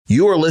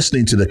You are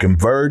listening to the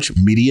Converge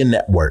Media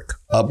Network,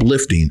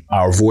 uplifting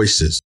our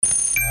voices.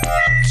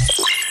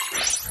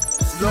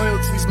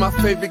 Loyalty's my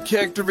favorite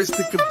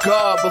characteristic of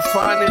God, but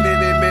finding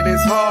it in it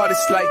is hard.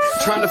 It's like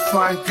trying to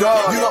find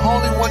God. You're the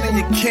only one in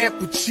your camp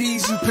with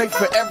cheese. You pay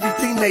for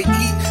everything they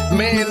eat.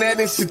 Man,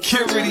 that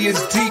insecurity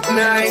is deep.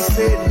 Now I ain't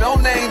said no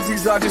names.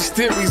 These are just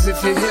theories.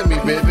 If you hear me,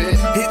 baby,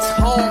 hits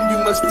home.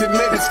 You must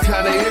admit it's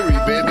kind of eerie,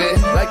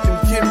 baby. Like them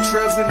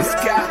chemtrails in the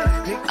sky.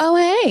 Oh,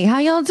 hey, how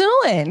y'all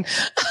doing?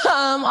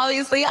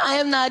 Obviously, I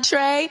am not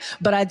Trae,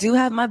 but I do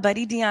have my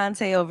buddy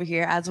Deaunte over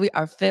here as we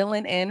are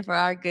filling in for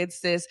our good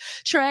sis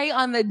Trae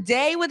on the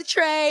Day with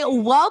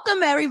Trae.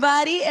 Welcome,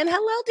 everybody. And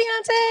hello,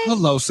 Deaunte.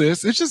 Hello,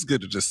 sis. It's just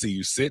good to just see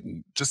you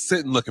sitting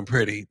looking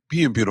pretty,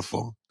 being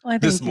beautiful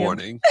this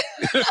morning.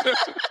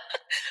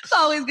 It's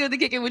always good to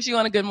kick it with you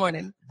on a good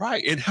morning.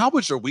 Right. And how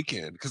was your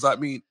weekend? Because,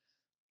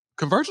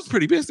 Converge was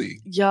pretty busy.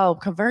 Yo,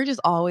 Converge is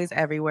always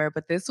everywhere,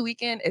 but this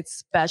weekend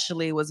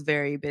especially was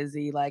very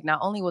busy. Like, not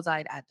only was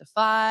I at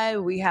Defy,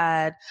 we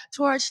had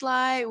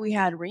Torchlight, we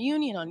had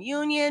Reunion on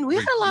Union. We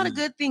had a lot of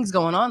good things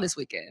going on this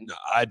weekend. No,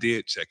 I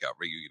did check out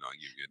Reunion on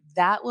Union.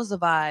 That was a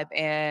vibe,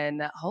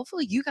 and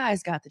hopefully you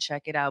guys got to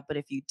check it out. But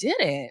if you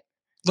didn't,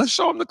 let's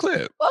show them the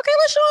clip. Okay,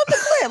 let's show them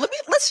the clip.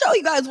 Let's show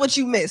you guys what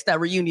you missed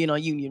at Reunion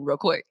on Union real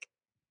quick.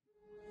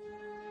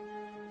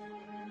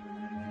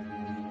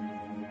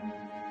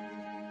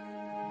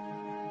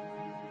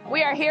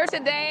 We are here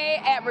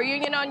today at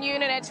Reunion on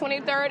Union at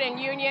 23rd and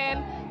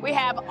Union. We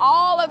have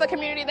all of the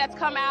community that's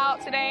come out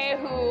today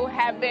who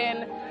have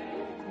been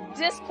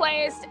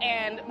displaced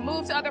and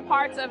moved to other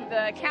parts of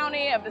the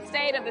county, of the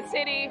state, of the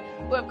city,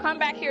 who have come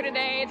back here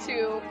today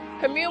to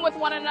commune with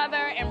one another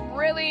and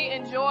really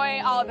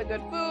enjoy all of the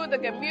good food, the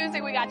good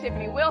music. We got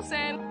Tiffany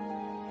Wilson.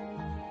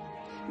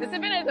 This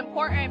event is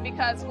important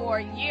because for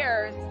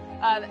years,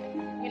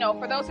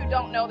 for those who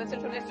don't know, the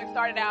Central District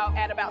started out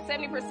at about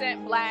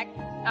 70% Black,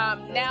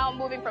 now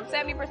moving from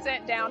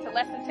 70% down to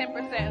less than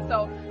 10%.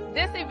 So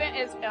this event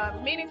is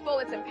meaningful,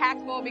 it's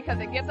impactful because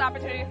it gives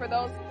opportunity for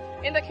those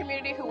in the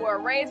community who were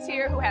raised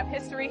here, who have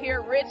history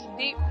here, rich,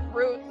 deep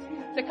roots,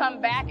 to come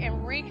back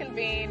and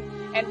reconvene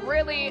and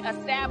really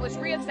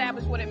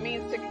reestablish what it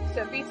means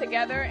to be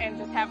together and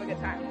just have a good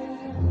time.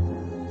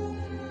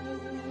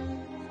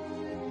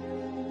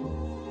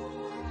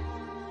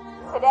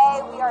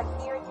 Today, we are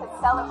here to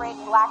celebrate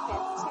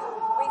Blackness, to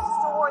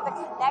restore the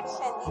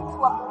connection, to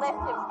uplift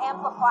and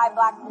amplify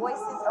Black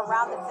voices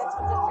around the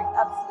Central District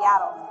of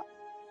Seattle.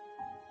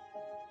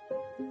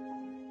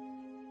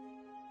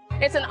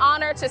 It's an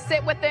honor to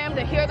sit with them,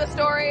 to hear the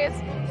stories,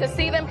 to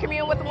see them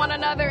commune with one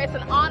another. It's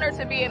an honor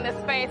to be in this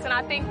space. And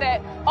I think that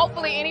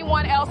hopefully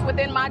anyone else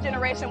within my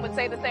generation would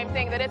say the same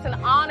thing, that it's an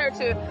honor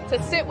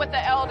to sit with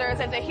the elders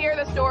and to hear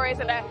the stories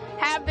and to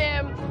have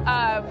them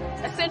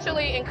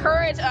essentially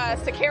encourage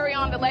us to carry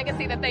on the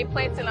legacy that they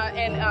placed in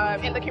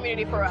the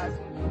community for us.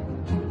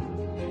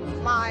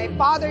 My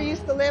father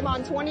used to live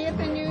on 20th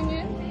and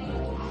Union.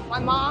 My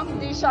mom,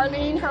 D.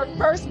 Charlene, her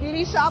first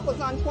beauty shop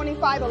was on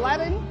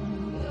 2511.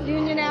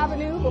 Union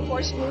Avenue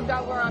before she moved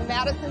over on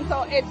Madison.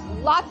 So it's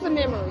lots of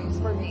memories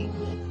for me.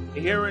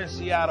 Here in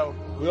Seattle,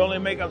 we only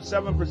make up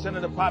 7%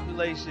 of the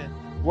population.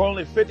 We're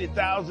only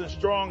 50,000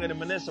 strong in the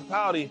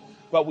municipality,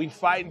 but we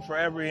fighting for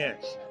every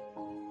inch.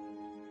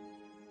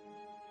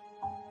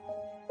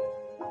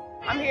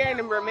 I'm here in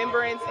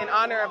remembrance in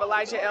honor of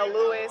Elijah L.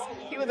 Lewis.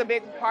 He was a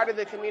big part of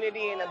the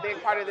community and a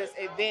big part of this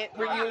event,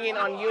 Reunion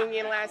on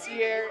Union last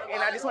year.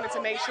 And I just wanted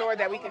to make sure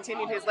that we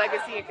continued his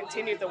legacy and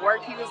continued the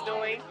work he was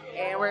doing.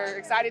 And we're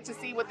excited to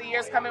see what the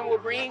years coming will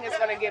bring. It's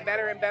going to get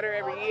better and better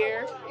every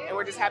year. And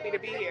we're just happy to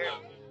be here.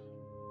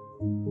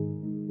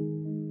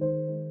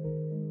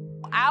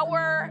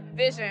 Our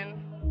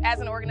vision as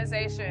an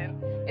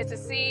organization is to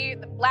see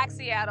Black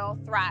Seattle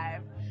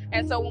thrive.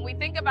 And so when we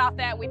think about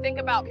that, we think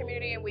about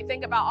community and we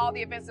think about all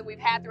the events that we've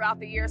had throughout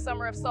the year.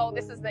 Summer of Soul,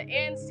 this is the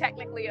end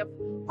technically of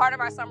part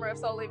of our Summer of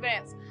Soul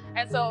events.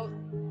 And so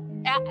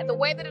the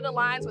way that it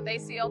aligns with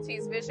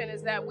ACLT's vision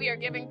is that we are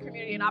giving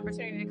community an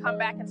opportunity to come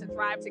back and to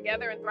thrive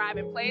together and thrive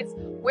in place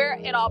where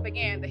it all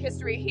began. The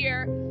history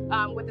here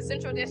with the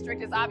Central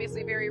District is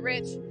obviously very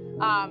rich,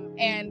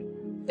 and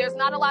there's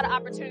not a lot of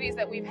opportunities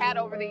that we've had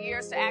over the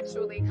years to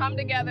actually come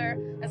together.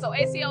 And so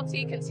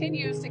ACLT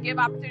continues to give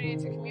opportunity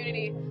to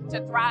community to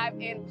thrive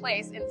in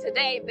place. And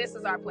today, this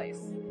is our place.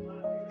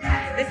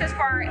 This is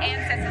for our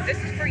ancestors.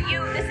 This is for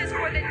you. This is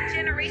for the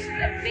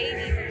generations of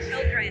babies and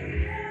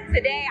children.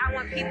 Today, I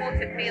want people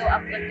to feel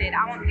uplifted.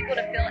 I want people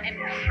to feel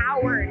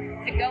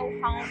empowered to go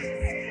home,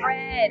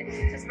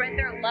 to spread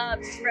their love,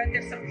 to spread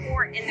their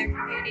support in their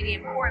community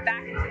and pour it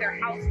back into their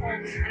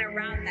household and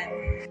around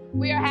them.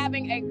 We are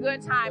having a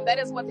good time. That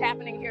is what's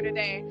happening here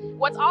today.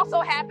 What's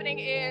also happening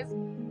is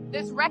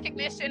this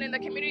recognition in the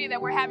community that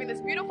we're having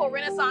this beautiful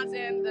renaissance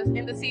in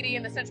the CD,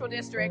 in the Central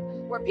District,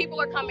 where people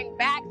are coming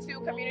back to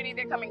community,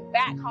 they're coming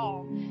back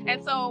home.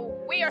 And so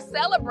we are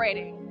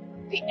celebrating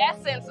the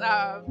essence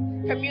of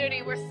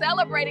community. We're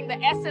celebrating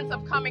the essence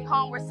of coming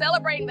home. We're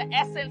celebrating the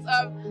essence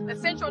of the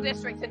Central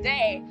District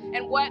today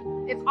and what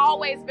it's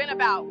always been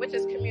about, which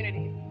is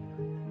community.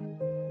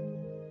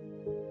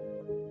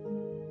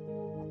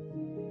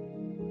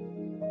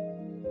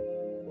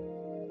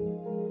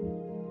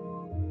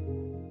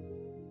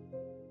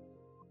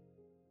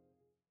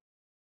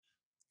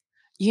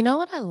 You know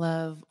what I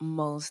love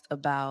most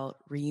about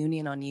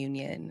Reunion on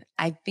Union?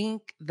 I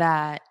think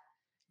that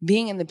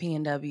being in the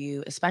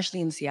PNW, especially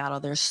in Seattle,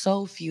 there's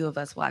so few of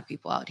us Black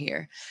people out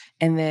here.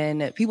 And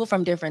then people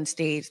from different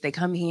states, they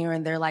come here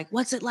and they're like,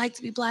 what's it like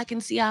to be Black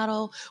in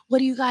Seattle? What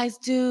do you guys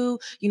do?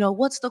 You know,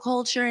 what's the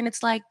culture? And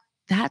it's like,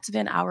 that's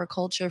been our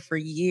culture for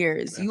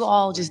years. Absolutely. You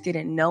all just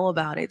didn't know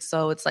about it.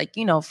 So it's like,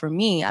 you know, for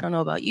me, I don't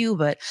know about you,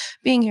 but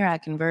being here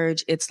at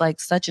Converge, it's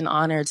like such an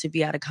honor to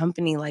be at a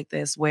company like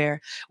this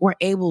where we're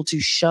able to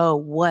show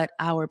what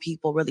our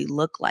people really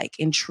look like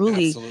and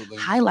truly Absolutely.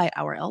 Highlight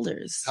our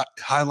elders.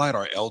 Highlight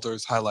our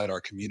elders, highlight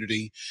our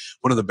community.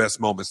 One of the best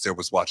moments there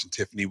was watching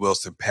Tiffany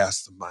Wilson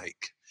pass the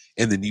mic.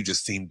 And then you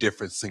just seen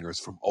different singers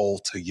from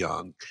old to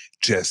young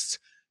just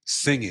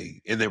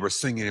singing, and they were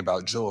singing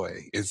about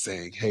joy and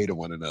saying hey to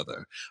one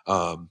another.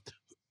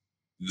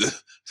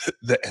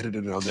 The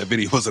editing on that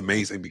video was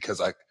amazing because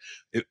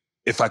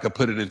if I could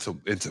put it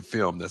into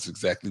film, that's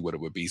exactly what it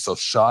would be. So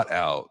shout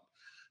out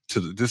to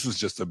this is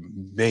just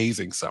an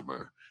amazing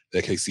summer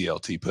that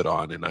KCLT put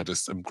on, and I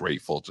just am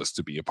grateful just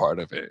to be a part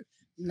of it.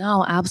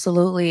 No,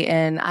 absolutely.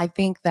 And I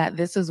think that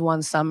this is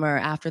one summer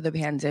after the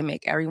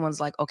pandemic,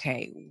 everyone's like,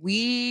 okay,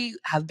 we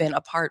have been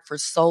apart for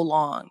so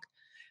long.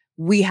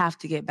 We have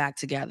to get back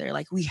together.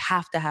 Like, we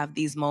have to have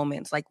these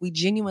moments. Like, we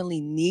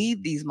genuinely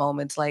need these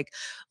moments. Like,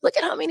 look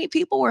at how many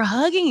people were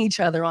hugging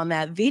each other on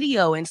that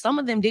video. And some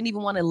of them didn't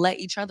even want to let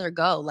each other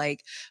go.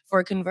 Like,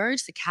 for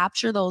Converge to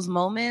capture those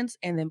moments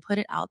and then put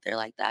it out there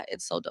like that,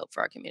 it's so dope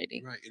for our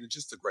community. Right. And it's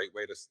just a great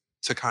way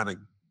to kind of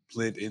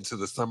blend into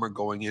the summer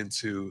going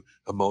into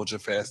Emoja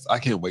Fest. I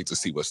can't wait to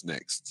see what's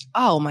next.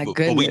 Oh, my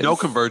goodness. But we know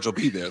Converge will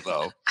be there,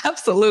 though.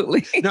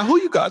 Absolutely. Now, who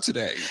you got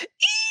today?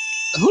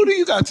 Who do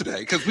you got today?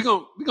 Because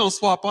we're gonna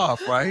swap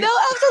off, right? No,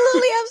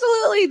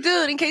 absolutely.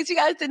 Dude, in case you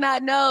guys did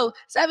not know,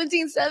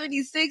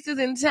 1776 is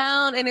in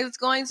town, and it's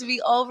going to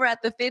be over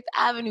at the Fifth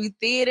Avenue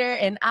Theater.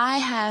 And I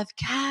have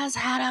Kassandra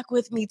Haddock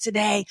with me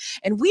today.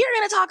 And we are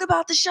going to talk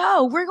about the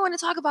show. We're going to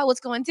talk about what's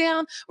going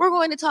down. We're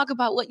going to talk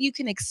about what you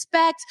can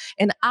expect.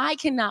 And I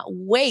cannot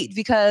wait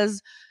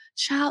because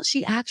child,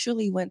 she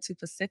actually went to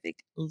Pacific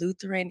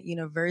Lutheran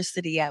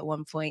University at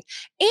one point,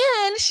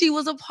 and she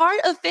was a part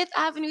of Fifth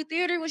Avenue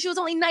Theater when she was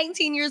only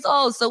 19 years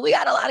old. So we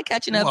got a lot of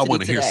catching up to do. I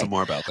want to hear some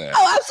more about that.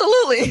 Oh,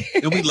 absolutely.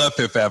 And we love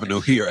Fifth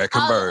Avenue here at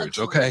Converge,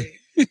 okay?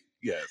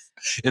 Yes.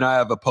 And I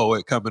have a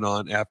poet coming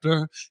on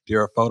after,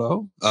 Darryl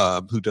Foto,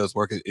 who does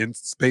work in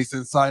Space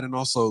Insight and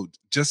also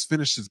just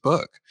finished his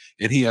book.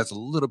 And he has a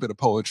little bit of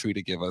poetry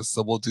to give us.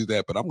 So we'll do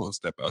that, but I'm going to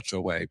step out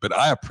your way. But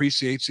I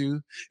appreciate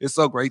you. It's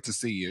so great to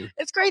see you.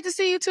 It's great to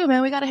see you too,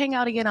 man. We got to hang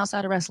out again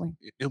outside of wrestling.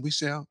 And we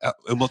shall.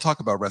 And we'll talk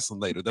about wrestling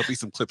later. There'll be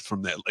some clips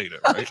from that later,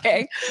 right?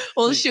 Okay.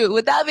 Well, shoot.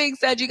 With that being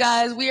said, you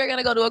guys, we are going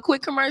to go to a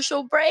quick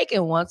commercial break.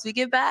 And once we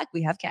get back,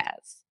 we have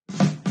Kaz.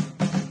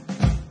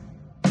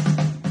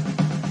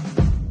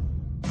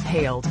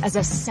 Hailed as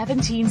a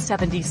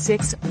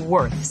 1776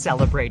 worth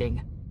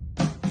celebrating.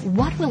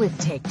 What will it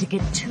take to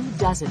get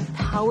 24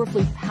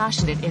 powerfully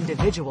passionate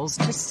individuals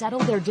to settle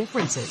their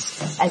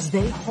differences as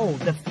they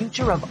hold the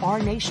future of our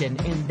nation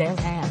in their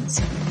hands?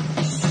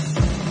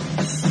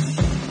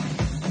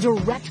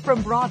 Direct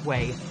from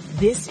Broadway,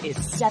 this is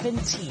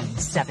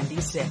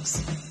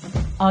 1776.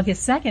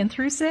 August 2nd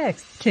through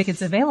 6th.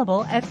 Tickets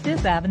available at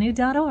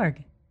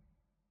fifthavenue.org.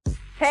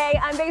 Hey,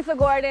 I'm Besa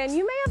Gordon.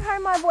 You may have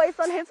heard my voice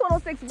on Hits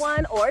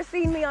 106.1 or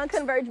seen me on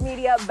Converge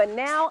Media, but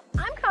now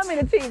I'm coming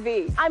to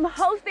TV. I'm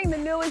hosting the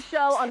newest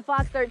show on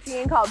Fox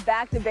 13 called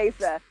Back to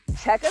Besa.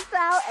 Check us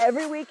out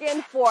every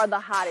weekend for the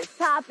hottest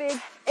topics,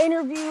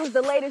 interviews,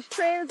 the latest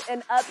trends,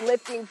 and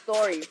uplifting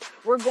stories.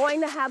 We're going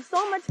to have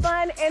so much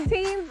fun, and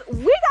teens,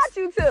 we got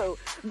you too.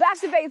 Back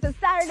to Besa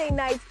Saturday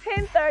nights,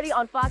 10:30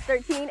 on Fox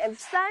 13, and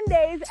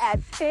Sundays at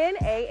 10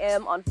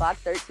 a.m. on Fox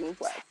 13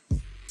 Plus.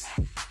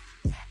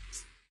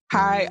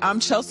 Hi, I'm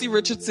Chelsea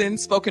Richardson,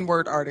 spoken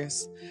word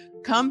artist.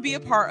 Come be a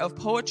part of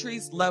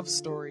Poetry's Love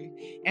Story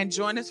and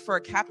join us for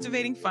a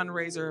captivating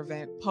fundraiser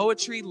event,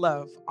 Poetry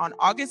Love, on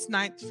August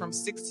 9th from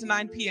 6 to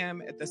 9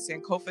 p.m. at the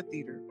Sankofa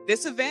Theater.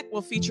 This event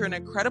will feature an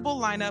incredible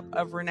lineup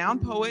of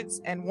renowned poets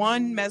and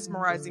one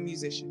mesmerizing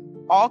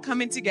musician, all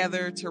coming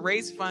together to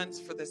raise funds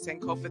for the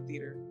Sankofa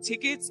Theater.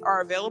 Tickets are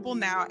available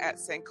now at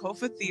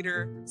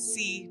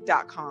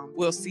sankofatheaterc.com.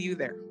 We'll see you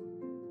there.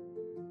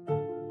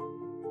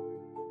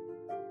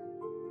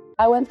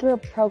 I went through a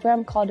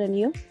program called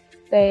Anew.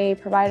 They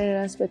provided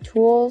us with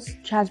tools,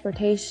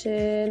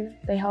 transportation.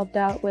 They helped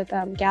out with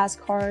gas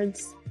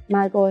cards.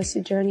 My goal is to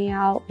journey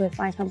out with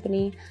my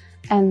company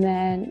and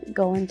then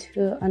go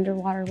into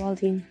underwater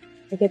welding.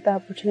 I get the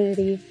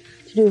opportunity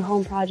to do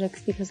home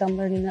projects because I'm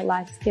learning a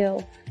life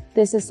skill.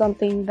 This is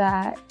something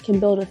that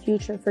can build a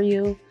future for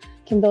you,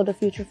 can build a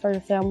future for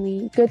your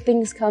family. Good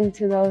things come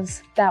to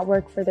those that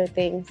work for their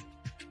things.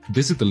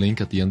 Visit the link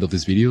at the end of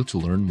this video to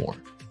learn more.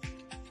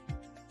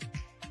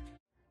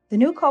 The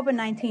new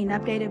COVID-19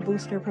 updated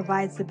booster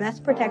provides the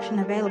best protection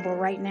available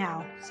right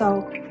now.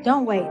 So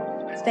don't wait.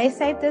 Stay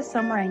safe this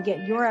summer and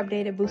get your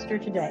updated booster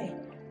today.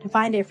 To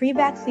find a free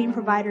vaccine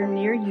provider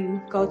near you,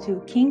 go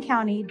to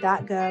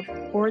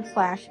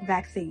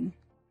kingcounty.gov/vaccine.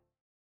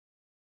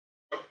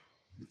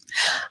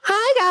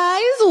 Hi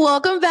guys,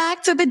 welcome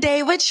back to The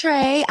Day with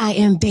Trae. I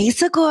am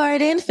Besa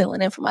Gordon,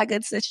 filling in for my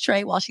good sis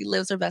Trae while she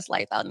lives her best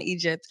life out in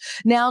Egypt.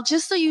 Now,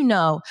 just so you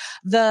know,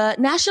 the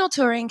national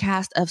touring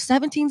cast of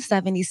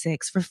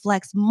 1776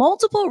 reflects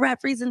multiple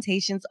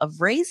representations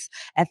of race,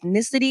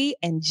 ethnicity,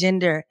 and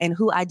gender, and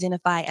who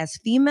identify as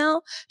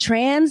female,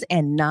 trans,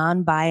 and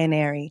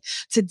non-binary.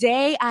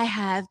 Today, I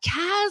have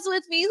Kaz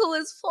with me, who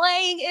is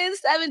playing in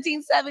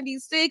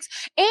 1776.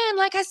 And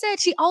like I said,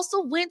 she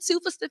also went to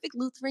Pacific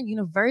Lutheran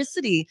University.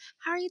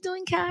 How are you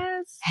doing,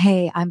 Kaz?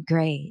 Hey, I'm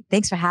great.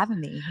 Thanks for having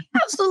me.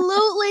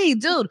 Absolutely,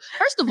 dude.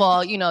 First of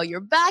all,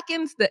 you're back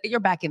in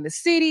the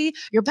city.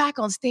 You're back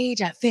on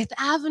stage at Fifth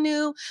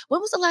Avenue.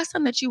 When was the last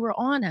time that you were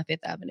on at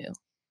Fifth Avenue?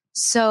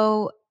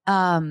 So,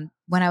 when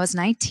I was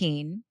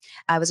 19,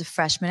 I was a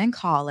freshman in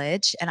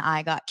college, and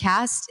I got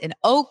cast in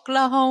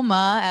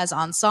Oklahoma as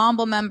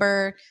ensemble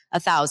member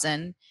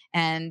 1,000.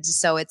 And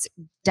so it's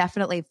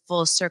definitely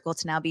full circle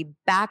to now be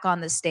back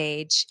on the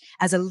stage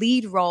as a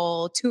lead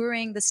role,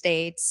 touring the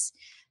States,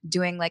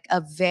 doing like a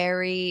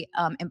very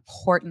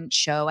important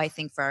show, I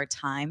think, for our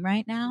time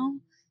right now.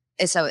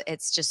 So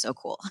it's just so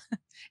cool.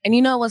 And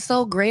what's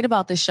so great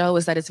about this show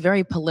is that it's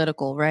very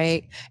political,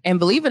 right? And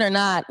believe it or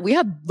not, we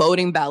have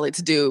voting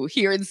ballots due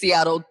here in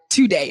Seattle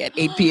today at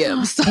 8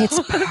 p.m. So it's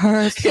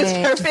perfect.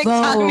 It's perfect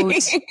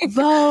timing.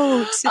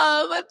 Vote.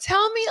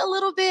 Tell me a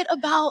little bit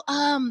about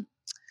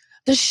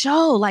the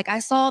show. Like, I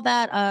saw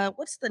that,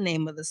 what's the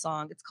name of the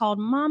song? It's called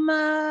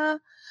Mama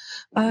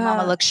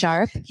Look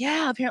Sharp.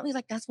 Yeah, apparently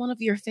like that's one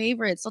of your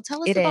favorites. So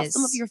tell us about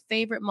some of your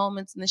favorite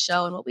moments in the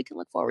show and what we can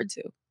look forward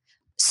to.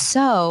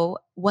 So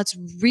what's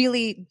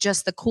really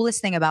just the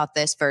coolest thing about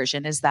this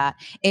version is that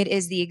it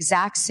is the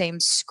exact same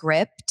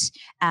script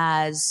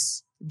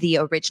as the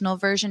original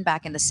version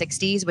back in the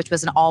 60s, which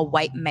was an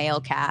all-white male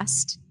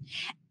cast.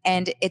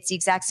 And it's the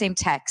exact same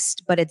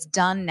text, but it's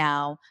done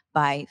now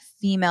by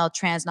female,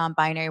 trans,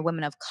 non-binary,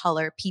 women of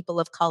color, people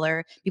of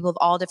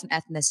all different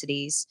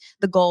ethnicities.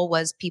 The goal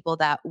was people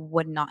that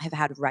would not have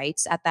had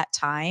rights at that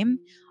time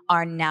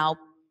are now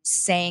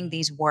saying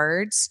these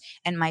words.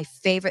 And my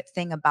favorite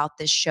thing about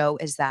this show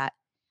is that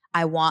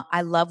I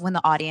love when the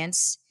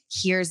audience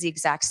hears the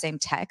exact same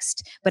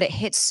text, but it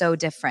hits so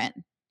different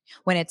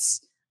when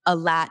it's a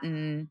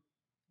Latin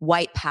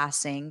white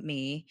passing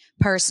me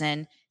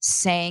person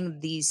saying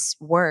these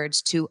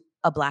words to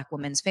a Black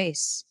woman's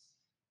face.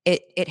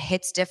 It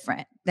hits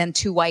different than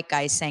two white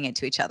guys saying it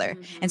to each other.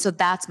 Mm-hmm. And so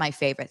that's my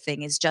favorite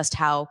thing is just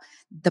how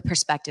the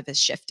perspective is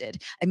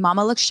shifted. And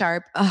Mama Look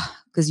Sharp,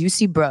 because you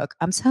see Brooke.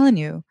 I'm telling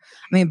you.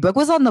 I mean, Brooke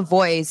was on The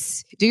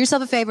Voice. Do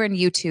yourself a favor and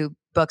YouTube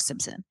Brooke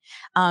Simpson.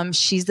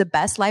 She's the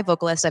best live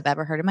vocalist I've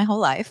ever heard in my whole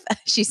life.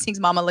 She sings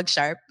Mama Look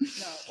Sharp.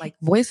 Like,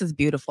 voice is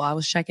beautiful. I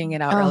was checking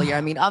it out earlier.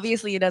 I mean,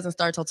 obviously it doesn't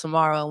start till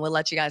tomorrow, and we'll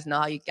let you guys know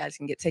how you guys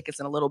can get tickets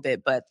in a little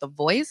bit, but The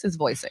Voice is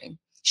voicing.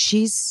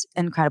 She's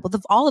incredible.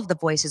 All of the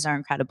voices are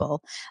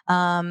incredible.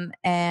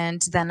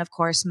 And then, of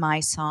course, my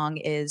song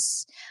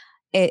is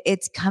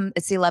it's the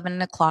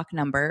 11 o'clock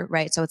number,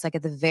 right? So it's like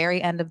at the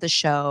very end of the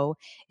show.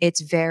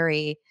 It's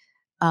very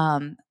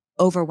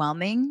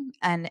overwhelming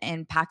and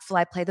impactful.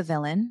 I play the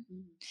villain,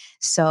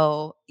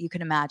 so you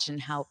can imagine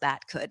how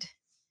that could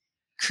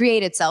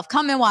create itself.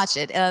 Come and watch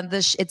it.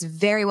 It's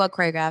very well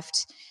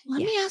choreographed. Let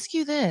me ask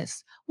you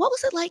this. What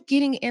was it like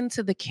getting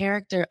into the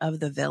character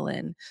of the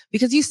villain?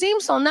 Because you seem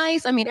so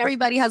nice. I mean,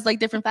 everybody has like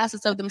different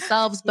facets of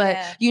themselves, but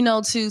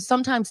to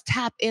sometimes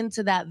tap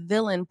into that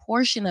villain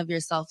portion of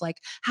yourself,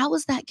 like how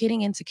was that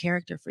getting into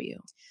character for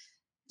you?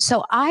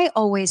 So I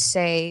always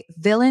say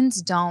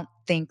villains don't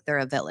think they're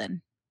a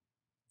villain,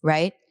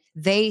 right?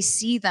 They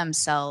see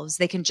themselves,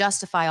 they can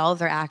justify all of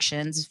their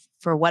actions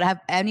for whatever,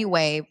 any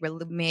way,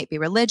 may it be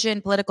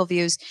religion, political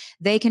views,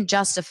 they can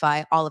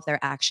justify all of their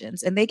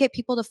actions and they get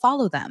people to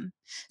follow them.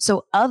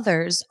 So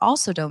others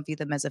also don't view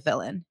them as a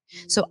villain.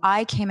 Mm-hmm. So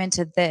I came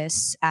into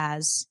this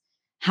as,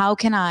 how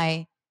can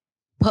I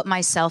put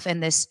myself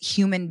in this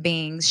human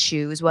being's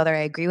shoes, whether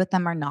I agree with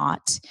them or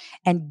not,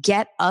 and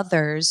get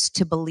others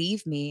to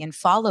believe me and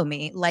follow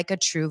me like a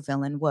true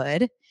villain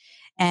would.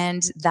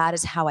 And that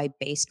is how I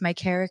based my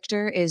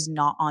character, is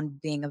not on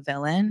being a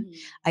villain. Mm-hmm.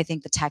 I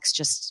think the text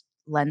just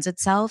lends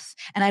itself.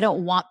 And I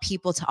don't want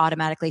people to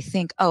automatically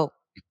think, oh,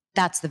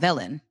 that's the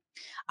villain.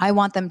 I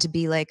want them to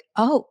be like,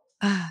 oh,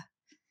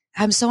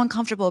 I'm so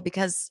uncomfortable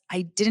because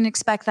I didn't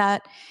expect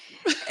that.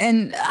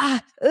 And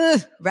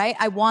right?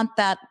 I want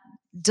that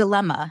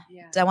dilemma.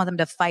 Yeah. I want them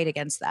to fight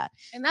against that.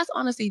 And that's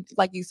honestly,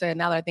 like you said,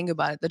 now that I think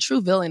about it, the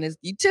true villain is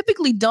you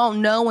typically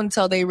don't know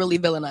until they really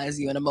villainize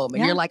you in a moment.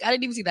 Yeah. You're like, I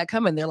didn't even see that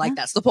coming. They're like,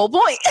 that's the whole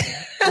point.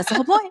 That's the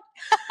whole point.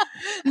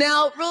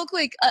 Now, real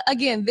quick,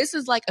 again, this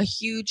is like a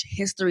huge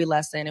history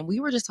lesson. And we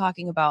were just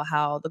talking about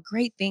how the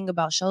great thing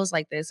about shows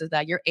like this is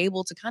that you're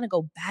able to kind of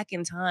go back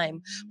in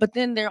time, but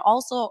then there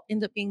also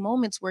end up being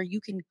moments where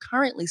you can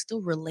currently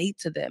still relate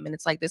to them. And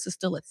it's like, this is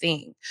still a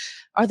thing.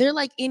 Are there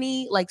like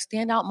any like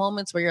standout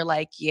moments where you're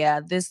like, yeah,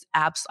 this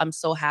apps, I'm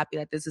so happy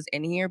that this is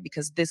in here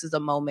because this is a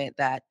moment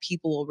that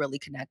people will really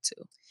connect to?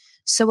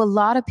 So a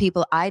lot of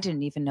people, I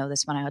didn't even know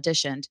this when I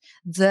auditioned,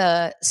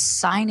 the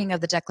signing of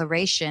the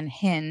Declaration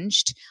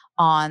hinged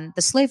on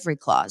the slavery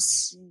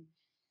clause.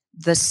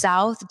 The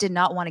South did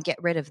not want to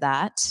get rid of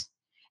that.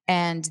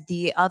 And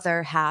the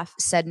other half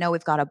said, no,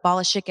 we've got to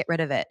abolish it, get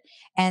rid of it.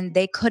 And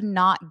they could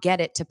not get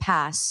it to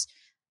pass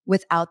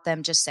without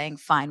them just saying,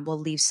 fine, we'll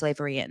leave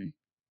slavery in.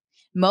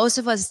 Most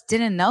of us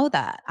didn't know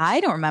that.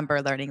 I don't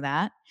remember learning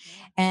that.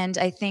 And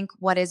I think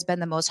what has been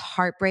the most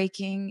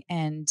heartbreaking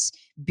and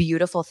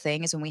beautiful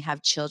thing is when we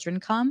have children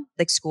come,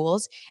 like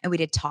schools, and we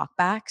did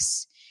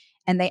talkbacks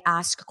and they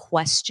ask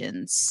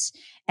questions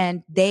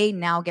and they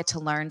now get to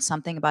learn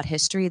something about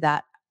history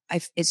that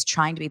is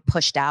trying to be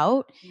pushed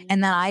out.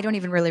 And then I don't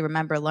even really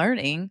remember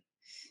learning.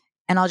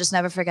 And I'll just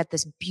never forget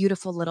this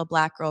beautiful little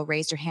Black girl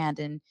raised her hand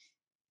and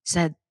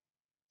said,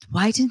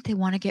 why didn't they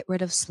want to get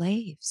rid of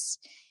slaves?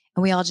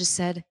 And we all just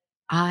said,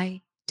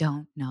 I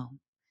don't know.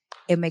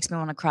 It makes me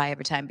want to cry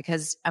every time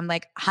because I'm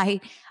like,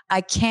 I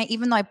can't,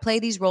 even though I play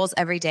these roles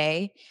every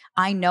day,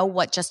 I know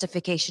what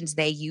justifications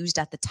they used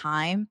at the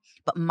time,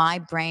 but my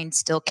brain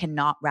still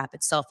cannot wrap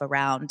itself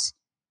around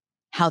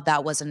how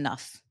that was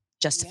enough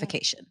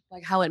justification. Yeah.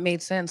 Like how it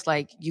made sense.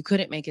 Like you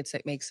couldn't make it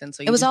make sense.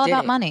 So it was all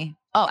about money.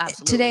 Oh,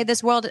 absolutely. Today,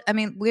 this world, I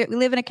mean, we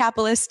live in a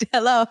capitalist,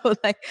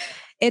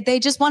 they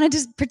just wanted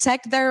to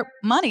protect their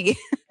money.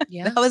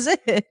 Yeah. That was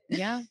it.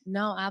 Yeah,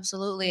 no,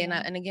 absolutely.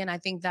 Yeah. And again, I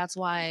think that's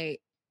why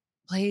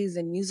plays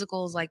and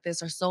musicals like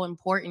this are so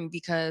important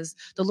because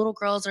the little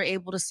girls are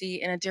able to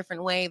see in a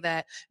different way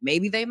that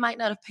maybe they might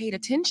not have paid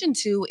attention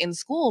to in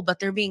school, but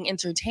they're being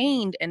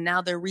entertained and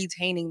now they're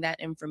retaining that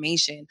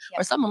information.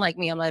 Yep. Or someone like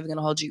me, I'm not even going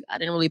to hold you. I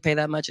didn't really pay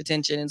that much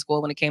attention in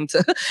school when it came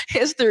to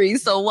history.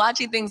 So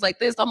watching things like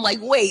this, I'm like,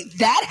 wait,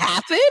 that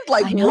happened?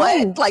 Like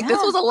what? Like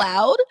this was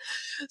allowed?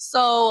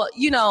 So,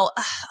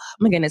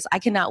 my goodness, I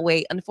cannot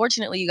wait.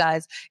 Unfortunately, you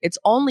guys, it's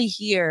only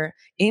here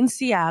in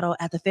Seattle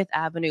at the 5th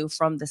Avenue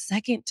from the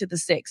 2nd to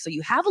the 6th. So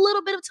you have a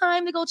little bit of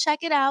time to go check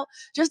it out,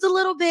 just a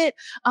little bit.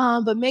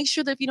 But make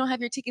sure that if you don't have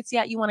your tickets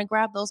yet, you want to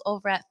grab those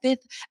over at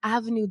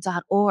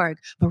 5thavenue.org.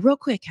 But real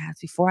quick, Cass,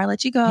 before I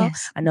let you go,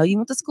 yes. I know you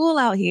went to school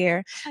out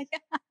here.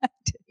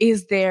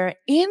 Is there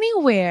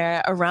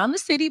anywhere around the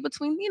city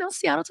between,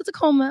 Seattle to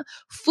Tacoma,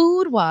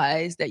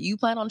 food-wise, that you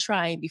plan on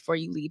trying before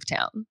you leave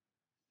town?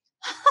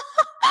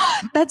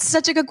 That's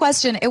such a good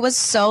question. It was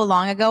so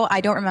long ago.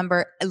 I don't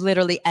remember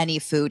literally any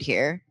food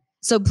here.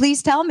 So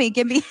please tell me, I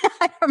don't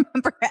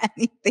remember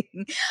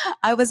anything.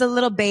 I was a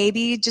little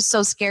baby, just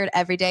so scared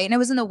every day. And it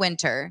was in the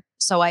winter.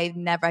 So I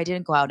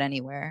didn't go out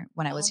anywhere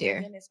when I was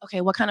here. Goodness.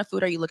 Okay. What kind of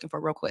food are you looking for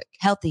real quick?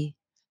 Healthy.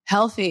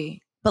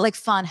 But like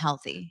fun,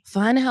 healthy.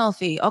 Fun,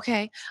 healthy.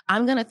 Okay.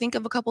 I'm going to think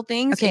of a couple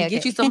things and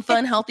get you some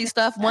fun, healthy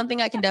stuff. One thing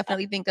I can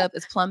definitely think of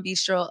is Plum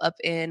Bistro up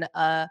in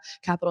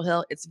Capitol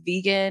Hill. It's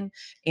vegan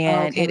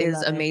and it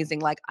is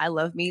amazing. Like I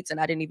love meats and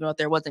I didn't even know if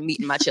there wasn't meat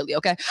in my chili.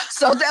 Okay.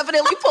 So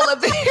definitely pull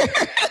up there.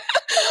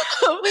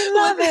 We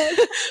love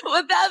it.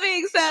 With that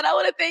being said, I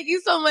want to thank you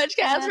so much,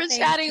 Cass, for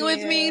chatting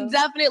with me.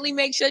 Definitely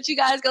make sure that you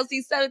guys go see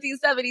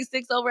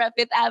 1776 over at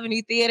 5th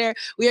Avenue Theater.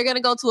 We are going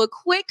to go to a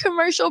quick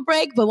commercial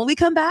break, but when we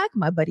come back,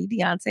 my buddy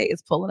Deaunte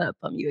is pulling up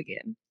on you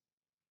again.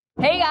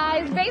 Hey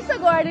guys, Besa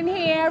Gordon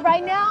here.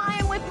 Right now I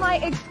am with my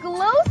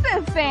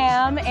exclusive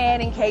fam,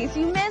 and in case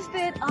you missed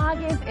it,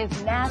 August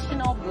is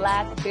National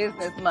Black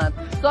Business Month.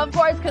 So of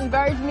course,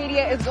 Converge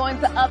Media is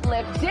going to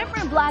uplift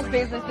different Black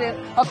businesses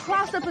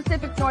across the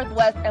Pacific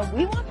Northwest, and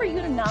we want for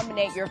you to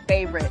nominate your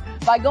favorite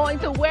by going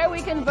to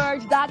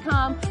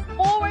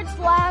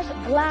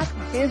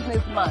whereweconverge.com/Black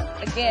Business Month.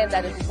 Again,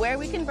 that is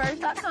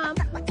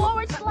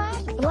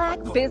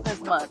whereweconverge.com/Black Business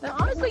Month. And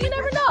honestly, you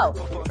never know.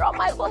 Girl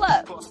might pull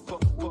up.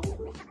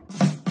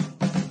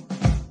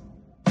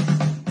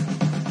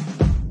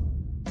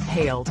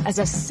 Hailed as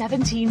a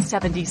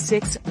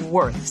 1776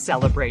 worth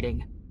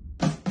celebrating.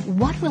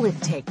 What will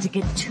it take to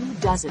get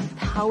 24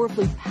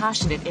 powerfully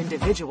passionate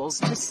individuals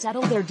to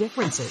settle their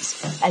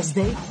differences as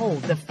they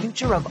hold the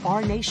future of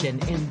our nation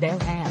in their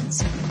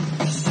hands?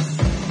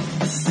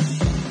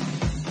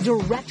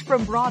 Direct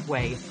from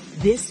Broadway,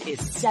 this is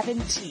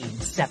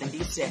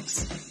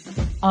 1776.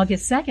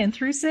 August 2nd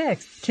through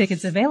 6th.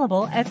 Tickets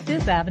available at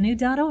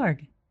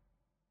 5thavenue.org.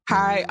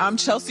 Hi, I'm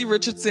Chelsea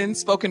Richardson,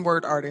 spoken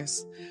word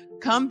artist.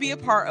 Come be a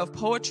part of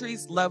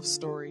Poetry's Love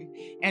Story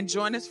and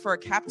join us for a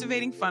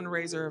captivating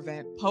fundraiser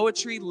event,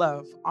 Poetry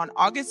Love, on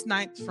August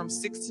 9th from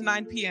 6 to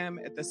 9 p.m.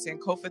 at the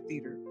Sankofa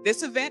Theater.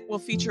 This event will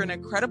feature an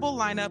incredible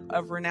lineup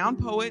of renowned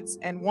poets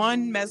and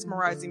one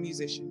mesmerizing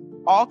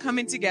musician, all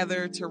coming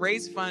together to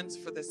raise funds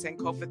for the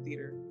Sankofa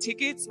Theater.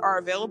 Tickets are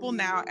available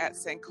now at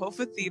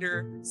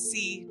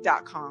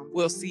sankofatheaterc.com.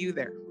 We'll see you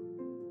there.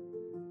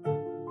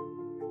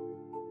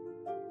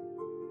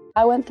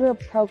 I went through a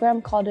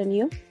program called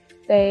Anew.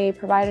 They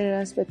provided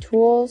us with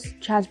tools,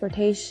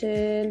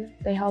 transportation.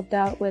 They helped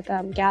out with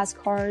gas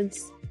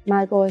cards.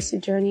 My goal is to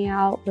journey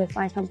out with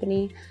my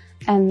company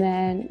and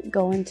then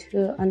go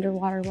into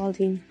underwater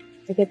welding.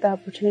 I get the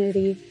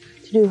opportunity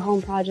to do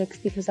home projects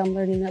because I'm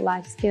learning a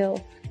life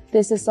skill.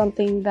 This is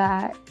something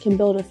that can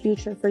build a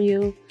future for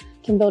you,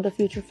 can build a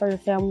future for your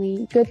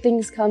family. Good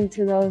things come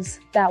to those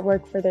that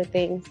work for their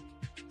things.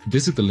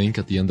 Visit the link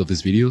at the end of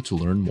this video to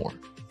learn more.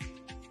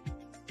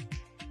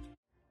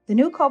 The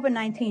new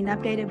COVID-19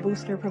 updated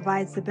booster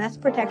provides the best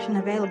protection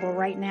available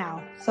right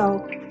now.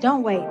 So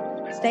don't wait.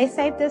 Stay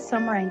safe this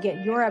summer and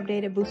get your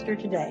updated booster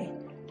today.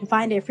 To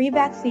find a free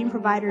vaccine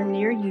provider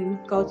near you,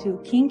 go to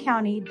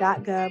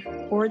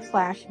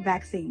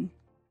kingcounty.gov/vaccine.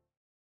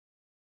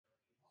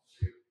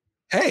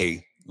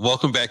 Hey,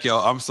 welcome back,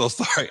 y'all. I'm so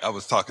sorry. I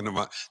was talking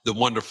to the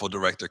wonderful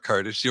director,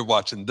 Curtis. You're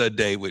watching The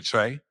Day with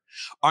Trae.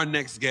 Our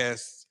next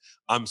guest,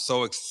 I'm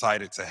so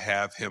excited to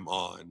have him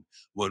on.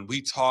 When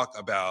we talk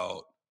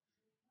about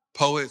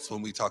poets,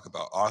 when we talk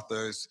about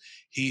authors,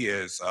 he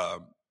is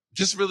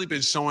just really been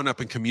showing up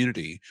in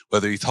community,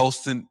 whether he's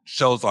hosting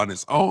shows on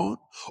his own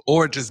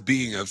or just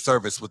being of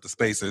service with the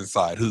Space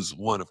Inside, who's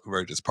one of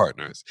Converge's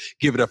partners.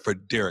 Give it up for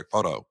Darryl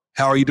Foto.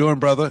 How are you doing,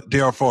 brother?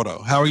 Darryl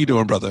Foto. How are you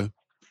doing, brother?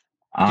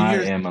 I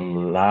am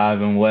alive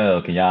and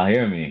well. Can y'all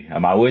hear me?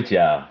 Am I with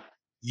y'all?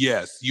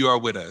 Yes, you are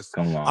with us.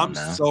 Come on I'm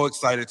now. so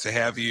excited to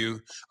have you,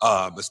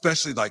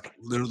 especially like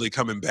literally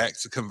coming back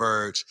to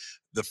Converge.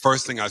 The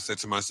first thing I said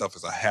to myself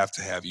is I have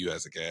to have you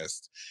as a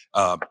guest,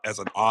 as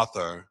an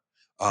author,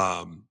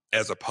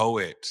 as a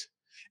poet,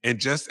 and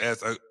just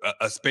as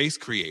a space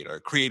creator,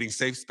 creating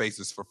safe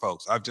spaces for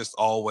folks. I've just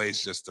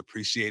always just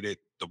appreciated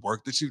the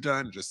work that you've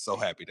done. Just so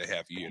happy to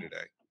have you here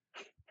today.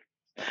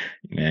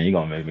 Man, you're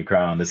going to make me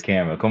cry on this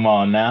camera. Come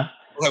on now.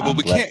 Okay, well,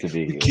 we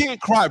can't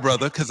cry,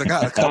 brother, because I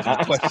got a couple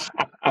of questions.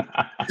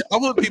 I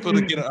want people to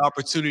get an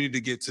opportunity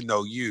to get to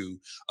know you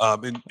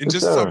and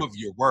just some of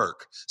your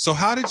work. So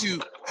how did you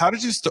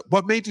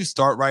what made you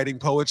start writing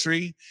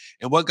poetry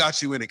and what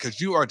got you in it? Because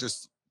you are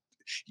just,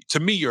 to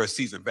me, you're a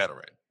seasoned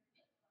veteran.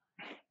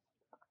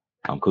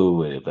 I'm cool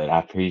with it, but I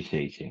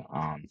appreciate you.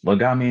 What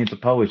got me into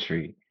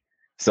poetry?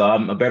 So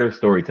I'm a better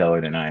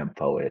storyteller than I am a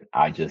poet.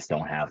 I just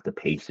don't have the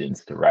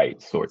patience to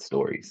write short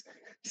stories.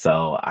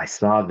 So I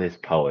saw this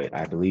poet,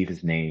 I believe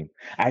his name,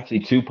 actually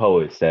two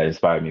poets that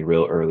inspired me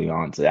real early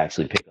on to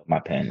actually pick up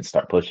my pen and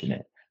start pushing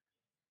it.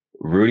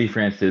 Rudy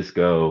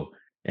Francisco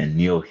and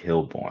Neil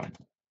Hilborn.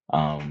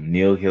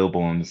 Neil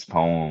Hilborn's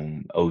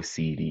poem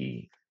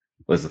OCD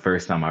was the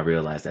first time I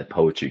realized that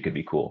poetry could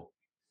be cool.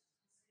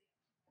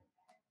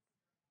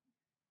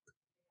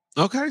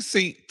 Okay,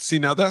 see,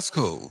 now that's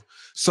cool.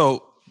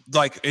 So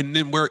like, and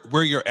then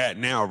where you're at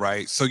now,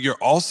 right? So you've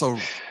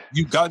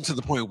gotten to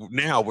the point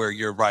now where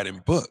you're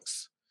writing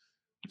books.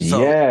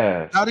 So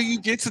yeah. How do you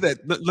get to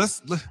that?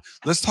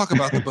 Let's talk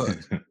about the book.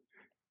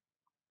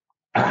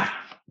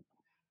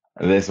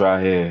 This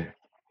right here,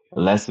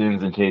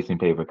 Lessons in Chasing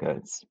Paper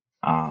Cuts.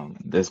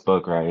 This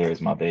book right here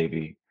is my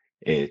baby.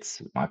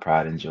 It's my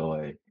pride and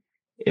joy.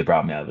 It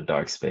brought me out of a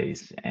dark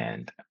space,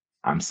 and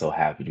I'm so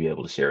happy to be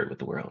able to share it with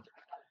the world.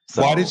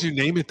 So, why did you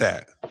name it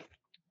that?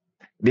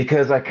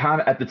 Because I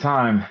kind of, at the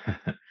time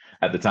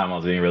I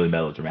was being really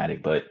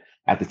melodramatic, but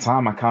at the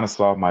time I kind of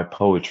saw my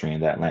poetry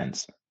in that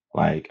lens.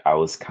 Like I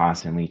was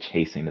constantly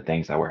chasing the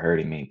things that were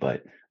hurting me,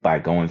 but by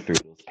going through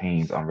those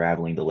pains,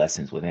 unraveling the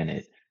lessons within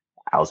it,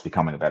 I was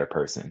becoming a better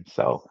person.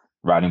 So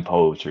writing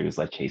poetry is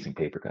like chasing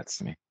paper cuts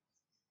to me.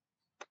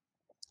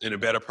 And a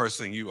better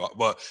person you are.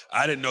 Well,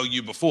 I didn't know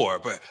you before,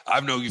 but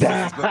I've known you since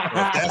this book.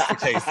 Well, if that's the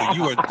case, then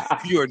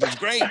you are just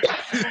great.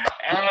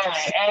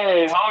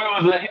 Hey,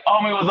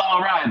 homie was all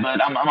right, but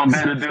I'm a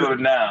better dude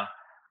now.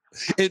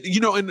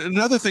 And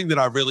another thing that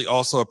I really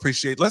also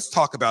appreciate, let's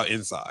talk about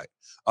Inside.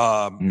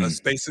 A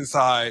Space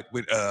Inside,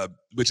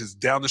 which is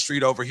down the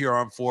street over here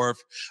on 4th,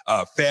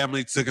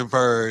 family to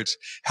Converge.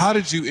 How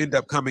did you end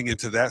up coming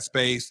into that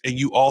space? And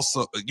you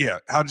also,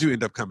 how did you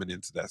end up coming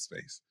into that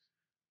space?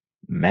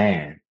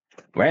 Man,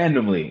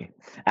 randomly.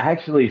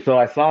 Actually, so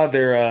I saw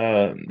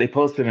they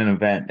posted an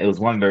event. It was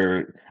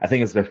I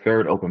think it's their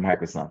third open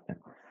mic or something.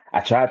 I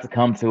tried to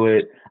come to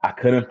it. I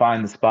couldn't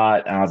find the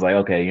spot. And I was like,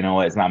 okay, you know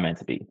what? It's not meant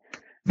to be.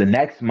 The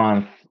next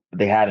month,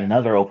 they had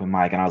another open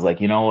mic. And I was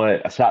like, you know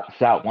what? I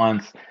shot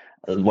once.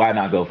 Why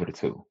not go for the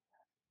two?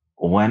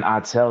 When I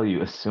tell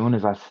you, as soon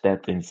as I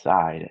stepped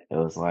inside, it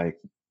was like,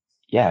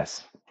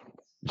 yes.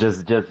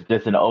 Just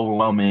an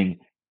overwhelming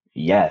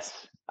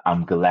yes.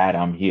 I'm glad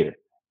I'm here.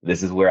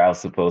 This is where I was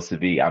supposed to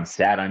be. I'm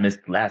sad I missed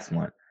the last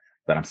one,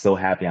 but I'm so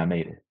happy I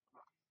made it.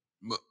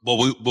 Well,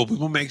 we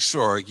will make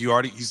sure you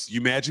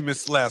mad you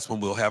missed the last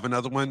one. We'll have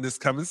another one this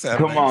coming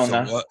Saturday. Come on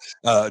now.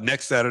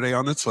 Next Saturday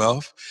on the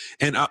 12th.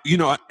 And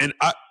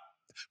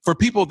for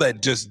people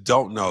that just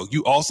don't know,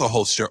 you also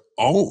host your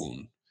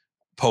own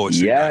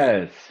poetry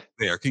night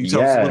there. Can you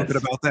tell us a little bit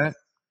about that?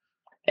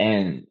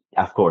 And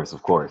of course.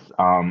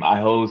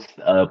 I host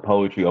a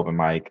poetry open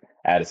mic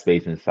at a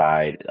Space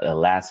Inside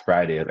last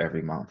Friday of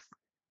every month.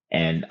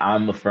 And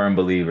I'm a firm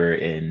believer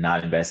in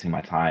not investing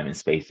my time in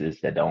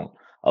spaces that don't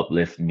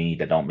uplift me,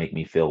 that don't make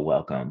me feel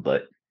welcome.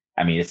 But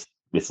I mean, it's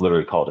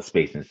literally called a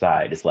space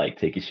inside. It's like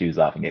take your shoes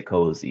off and get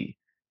cozy.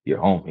 You're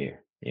home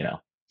here, you know.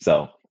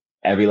 So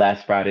every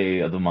last Friday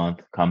of the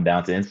month, come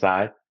down to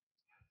Inside.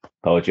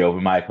 Poetry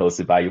Open Mic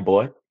hosted by your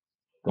boy.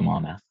 Come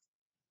on now.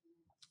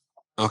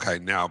 Okay,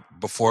 now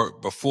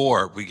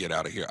before we get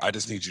out of here, I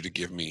just need you to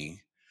give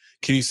me.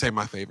 Can you say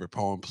my favorite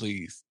poem,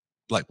 please?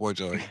 Black Boy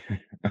Joy.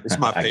 It's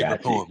my I favorite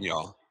got you. poem,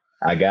 y'all.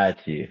 I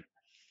got you.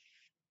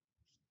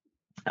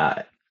 All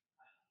right.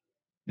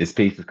 This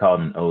piece is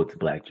called An Ode to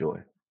Black Joy.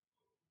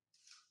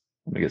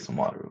 Let me get some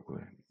water real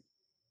quick.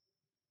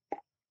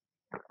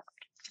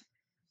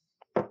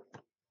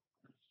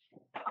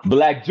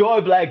 Black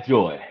joy, black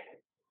joy.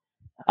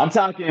 I'm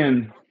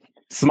talking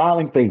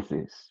smiling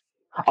faces,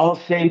 all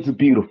shades of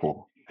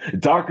beautiful,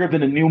 darker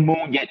than a new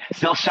moon, yet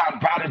still shine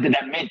brighter than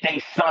that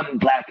midday sun.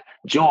 Black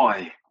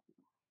joy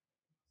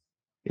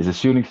is a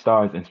shooting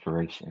star's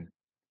inspiration,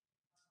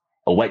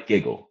 a wet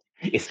giggle,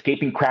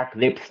 escaping cracked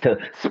lips to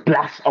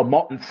splash on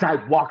molten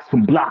sidewalks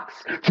from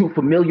blocks too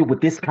familiar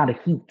with this kind of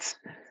heat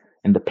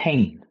and the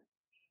pain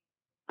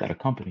that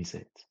accompanies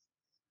it.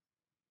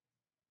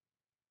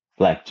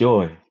 Black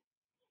joy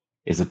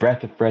is a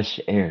breath of fresh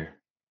air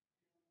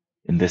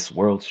in this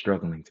world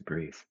struggling to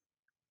breathe.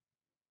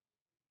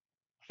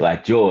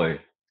 Black joy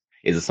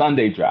is a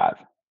Sunday drive,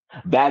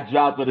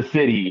 backdrop of the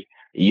city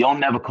you'll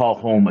never call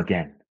home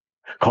again.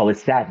 Call it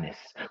sadness,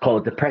 call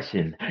it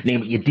depression,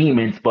 name it your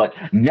demons, but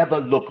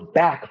never look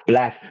back.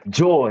 Black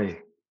joy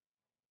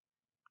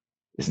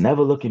is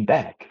never looking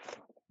back.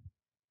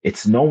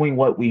 It's knowing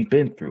what we've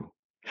been through,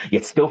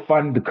 yet still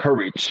finding the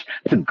courage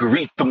to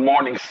greet the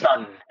morning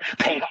sun,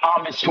 paying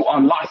homage to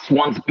our lost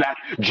ones. Black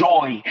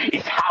joy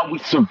is how we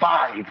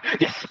survive,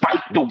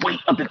 despite the weight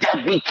of the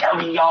dead we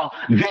carry, y'all.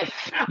 This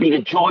be the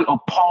joy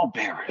of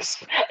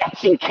pallbearers,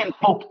 etching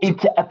kinfolk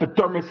into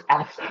epidermis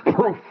as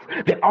proof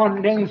that our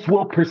names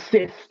will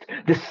persist,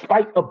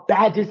 despite a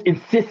badge's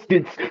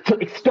insistence to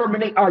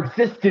exterminate our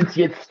existence,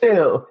 yet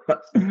still,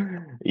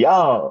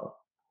 y'all,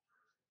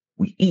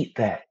 we eat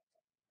that.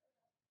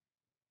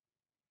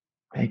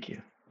 Thank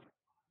you.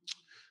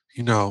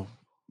 You know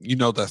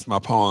that's my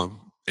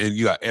poem, and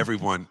you got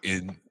everyone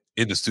in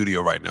the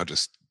studio right now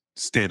just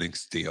standing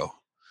still.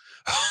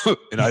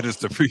 And I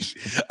just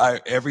appreciate.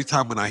 Every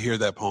time when I hear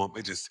that poem,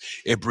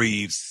 it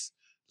breathes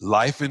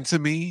life into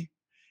me,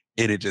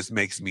 and it just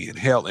makes me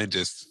inhale and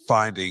just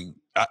finding.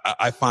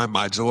 I find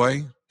my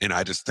joy, and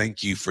I just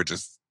thank you for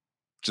just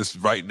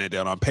writing it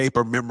down on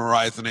paper,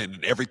 memorizing it,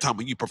 and every time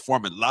when you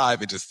perform it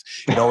live, it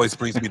always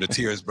brings me to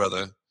tears,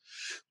 brother.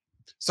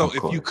 So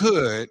if you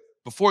could,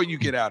 before you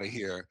get out of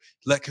here,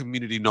 let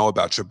community know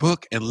about your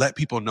book and let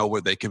people know where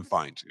they can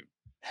find you.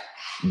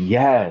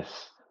 Yes.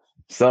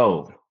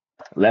 So,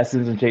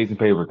 Lessons in Chasing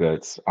Paper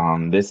Cuts.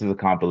 This is a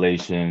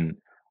compilation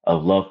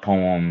of love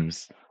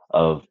poems,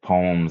 about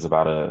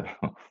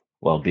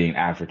being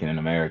African in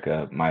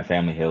America. My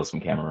family hails from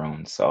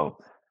Cameroon, so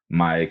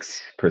my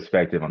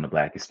perspective on the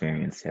Black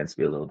experience tends to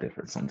be a little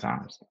different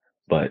sometimes.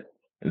 But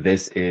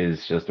this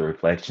is just the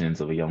reflections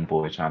of a young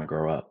boy trying to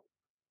grow up.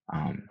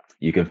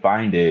 You can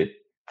find it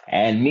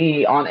and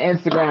me on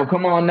Instagram.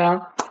 Come on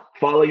now.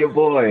 Follow your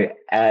boy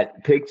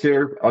at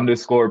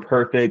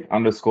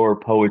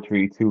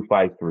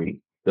picture_perfect_poetry253.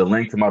 The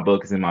link to my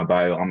book is in my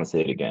bio. I'm going to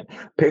say it again.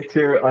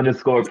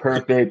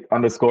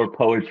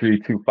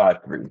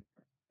 Picture_perfect_poetry253.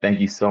 Thank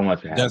you so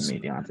much for having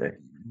me, Deaunte.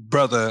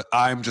 Brother,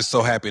 I'm just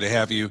so happy to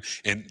have you.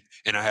 And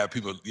I have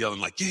people yelling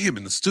like, get him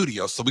in the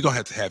studio. So we're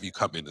going to have you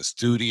come in the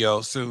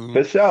studio soon.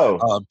 For sure.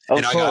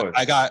 And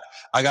I got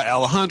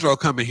Alejandro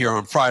coming here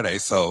on Friday.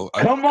 So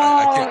come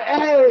on,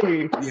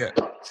 hey. Yeah.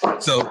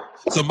 So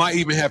might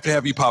even have to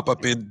have you pop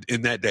up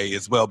in that day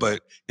as well.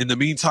 But in the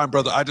meantime,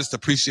 brother, I just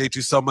appreciate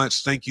you so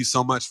much. Thank you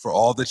so much for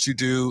all that you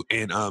do.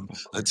 And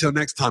until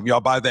next time, y'all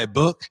buy that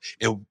book.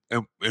 And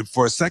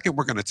for a second,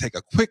 we're going to take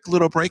a quick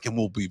little break and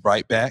we'll be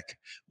right back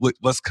with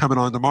what's coming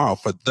on tomorrow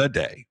for The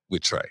Day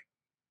with Trae.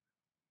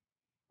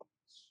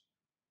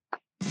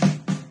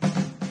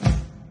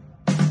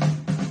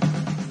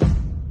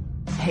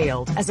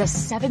 Hailed as a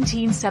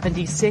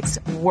 1776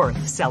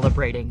 worth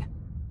celebrating.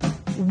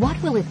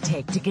 What will it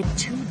take to get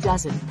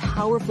 24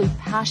 powerfully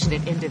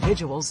passionate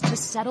individuals to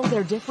settle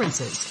their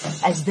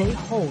differences as they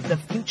hold the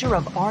future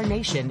of our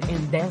nation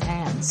in their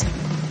hands?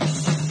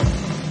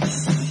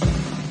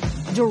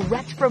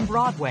 Direct from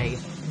Broadway,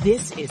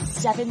 this is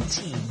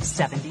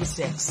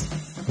 1776.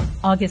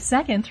 August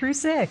 2nd through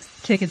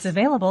 6th. Tickets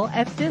available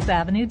at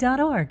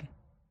fifthavenue.org.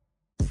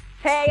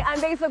 Hey, I'm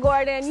Besa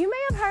Gordon. You may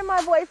have heard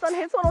my voice on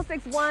Hits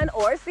 106.1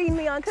 or seen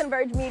me on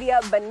Converge Media,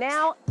 but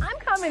now I'm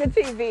coming to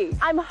TV.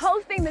 I'm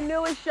hosting the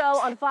newest show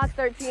on Fox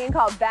 13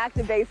 called Back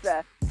to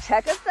Besa.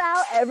 Check us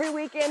out every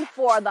weekend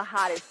for the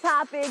hottest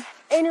topics,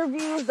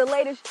 interviews, the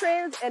latest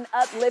trends, and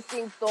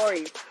uplifting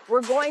stories.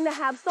 We're going to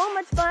have so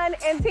much fun,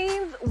 and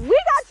teens, we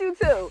got you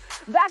too.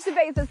 Back to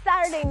Besa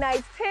Saturday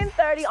nights,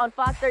 10:30 on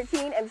Fox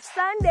 13, and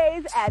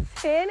Sundays at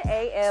 10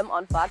 a.m.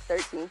 on Fox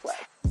 13 Plus.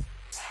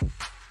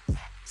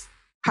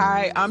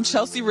 Hi, I'm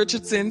Chelsea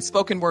Richardson,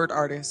 spoken word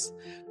artist.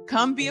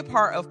 Come be a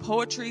part of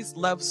Poetry's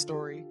Love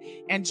Story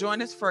and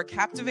join us for a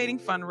captivating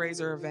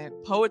fundraiser event,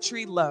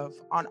 Poetry Love,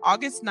 on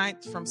August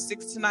 9th from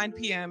 6 to 9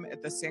 p.m.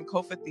 at the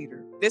Sankofa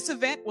Theater. This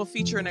event will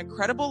feature an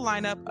incredible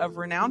lineup of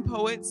renowned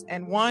poets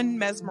and one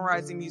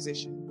mesmerizing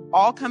musician,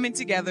 all coming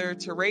together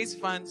to raise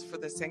funds for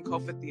the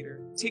Sankofa Theater.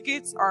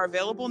 Tickets are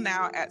available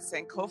now at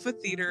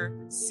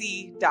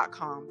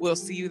sankofatheaterc.com. We'll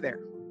see you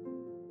there.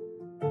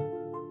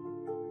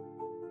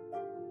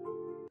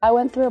 I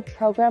went through a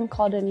program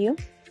called Anew.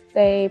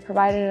 They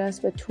provided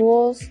us with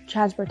tools,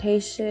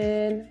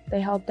 transportation. They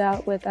helped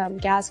out with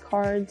gas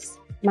cards.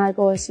 My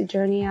goal is to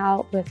journey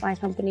out with my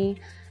company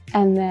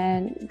and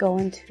then go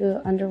into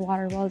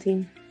underwater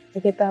welding. I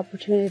get the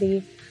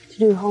opportunity to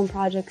do home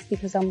projects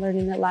because I'm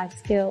learning a life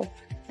skill.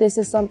 This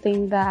is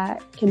something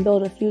that can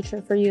build a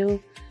future for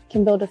you,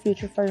 can build a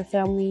future for your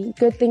family.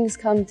 Good things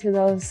come to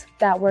those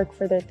that work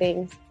for their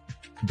things.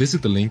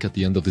 Visit the link at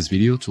the end of this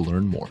video to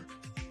learn more.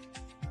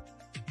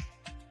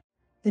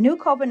 The new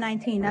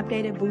COVID-19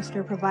 updated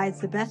booster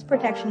provides the best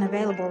protection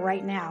available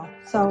right now.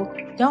 So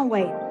don't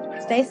wait.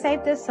 Stay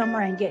safe this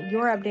summer and get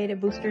your updated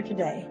booster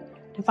today.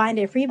 To find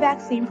a free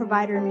vaccine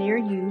provider near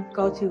you,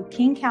 go to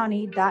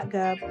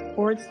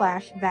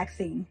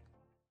kingcounty.gov/vaccine.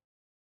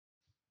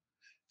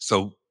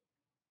 So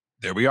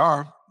there we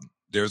are.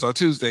 There's our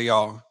Tuesday,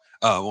 y'all.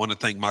 I want to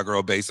thank my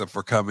girl Besa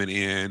for coming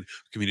in,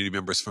 community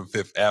members from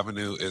Fifth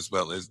Avenue, as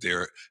well as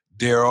Darryl.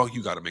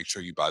 You got to make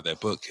sure you buy that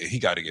book, and he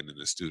got to get in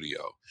the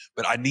studio.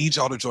 But I need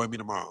y'all to join me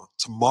tomorrow.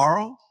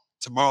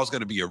 Tomorrow's going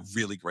to be a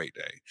really great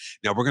day.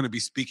 Now, we're going to be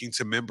speaking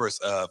to members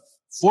of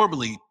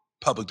formerly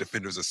Public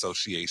Defenders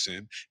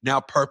Association, now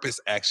Purpose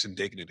Action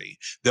Dignity.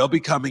 They'll be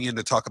coming in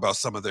to talk about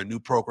some of their new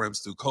programs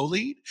through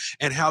Co-Lead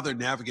and how they're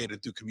navigating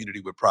through Community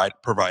with Pride,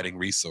 providing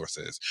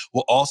resources.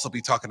 We'll also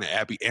be talking to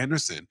Abby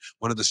Anderson,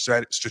 one of the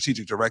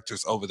strategic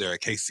directors over there at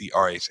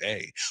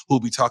KCRHA, who'll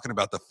be talking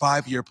about the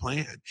 5-year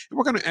plan. And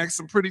we're going to ask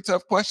some pretty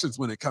tough questions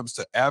when it comes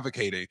to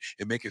advocating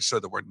and making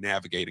sure that we're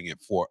navigating it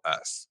for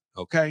us.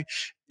 Okay.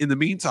 In the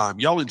meantime,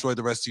 y'all enjoy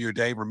the rest of your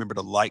day. Remember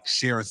to like,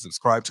 share, and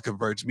subscribe to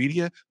Converge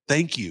Media.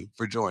 Thank you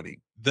for joining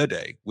The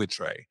Day with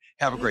Trae.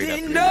 Have a great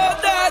afternoon.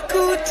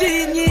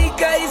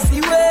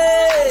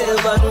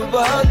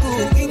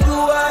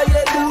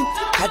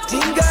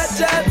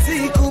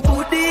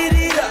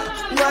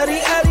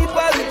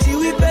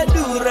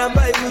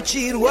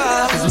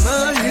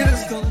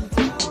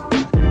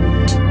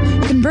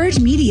 Converge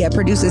Media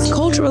produces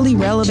culturally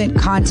relevant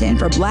content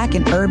for Black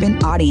and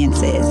urban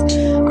audiences.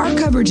 Our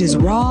coverage is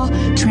raw,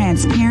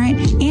 transparent,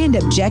 and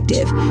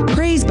objective,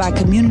 praised by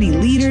community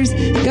leaders,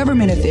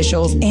 government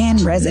officials, and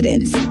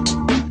residents.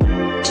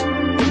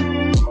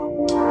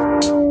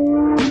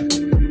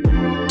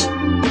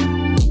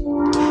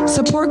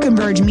 Support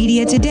Converge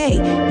Media today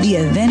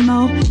via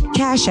Venmo,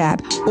 Cash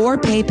App, or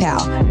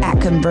PayPal at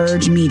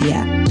Converge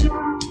Media.